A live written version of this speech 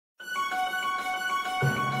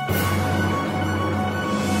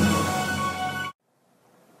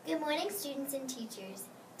morning, students and teachers.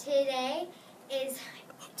 Today is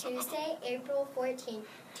Tuesday, April 14th,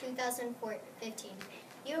 2015.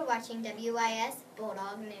 You are watching Wyes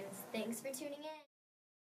Bulldog News. Thanks for tuning in.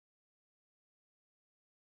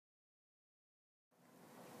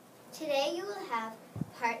 Today you will have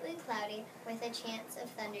partly cloudy with a chance of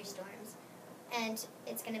thunderstorms, and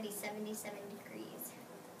it's going to be 77 degrees.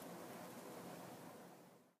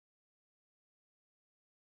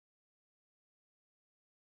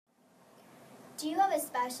 Do you have a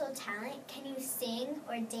special talent? Can you sing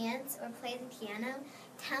or dance or play the piano?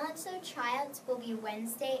 Talent show tryouts will be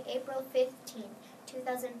Wednesday, April 15th,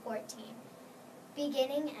 2014,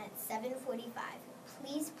 beginning at 7:45.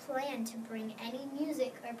 Please plan to bring any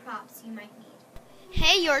music or props you might need.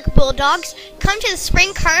 Hey York Bulldogs, come to the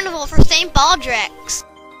Spring Carnival for St. Baldrick's.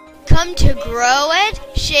 Come to grow it,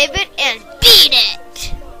 shave it, and beat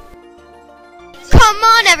it! Come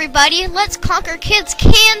on everybody, let's conquer kids'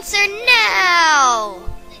 cancer now!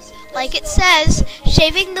 Like it says,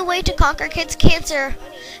 shaving the way to conquer kids' cancer.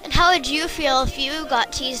 And how would you feel if you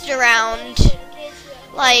got teased around?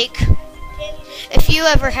 Like, if you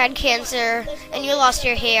ever had cancer and you lost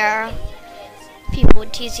your hair, people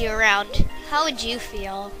would tease you around. How would you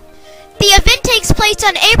feel? The event takes place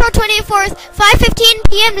on April 24th, 5:15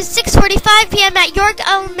 p.m. to 6:45 p.m. at York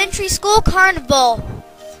Elementary School Carnival.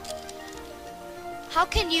 How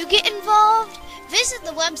can you get involved? Visit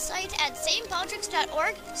the website at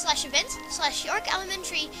stbaldricks.org/events/York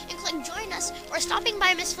Elementary and click Join Us, or stopping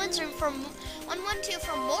by Miss Flynn's room for 112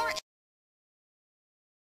 for more.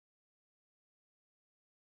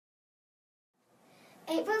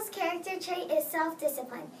 April's character trait is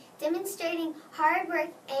self-discipline, demonstrating hard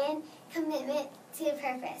work and commitment to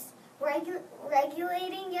purpose,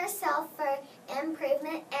 regulating yourself for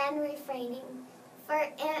improvement and refraining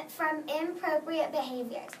from inappropriate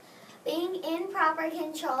behaviors, being in proper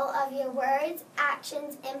control of your words,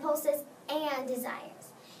 actions, impulses, and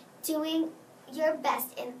desires, doing your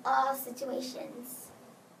best in all situations.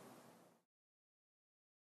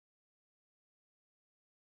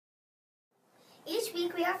 Each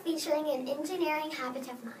week we are featuring an engineering habit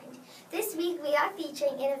of mind. This week we are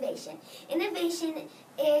featuring innovation. Innovation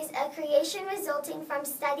is a creation resulting from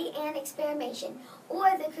study and experimentation,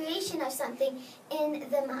 or the creation of something in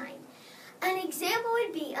the mind. An example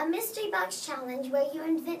would be a mystery box challenge where you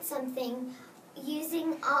invent something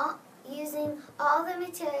using all the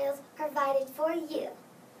materials provided for you.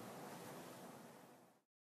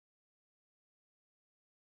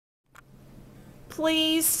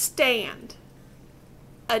 Please stand.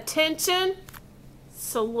 Attention,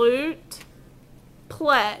 salute,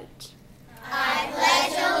 pledge. I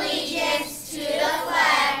pledge allegiance to the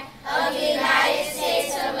flag of the United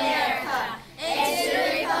States of America and to the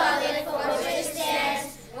republic for which it stands,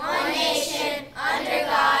 one nation, under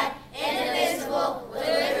God, indivisible, with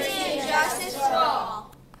liberty and justice for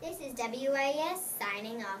all. This is WIS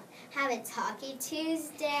signing off. Have a talky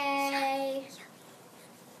Tuesday.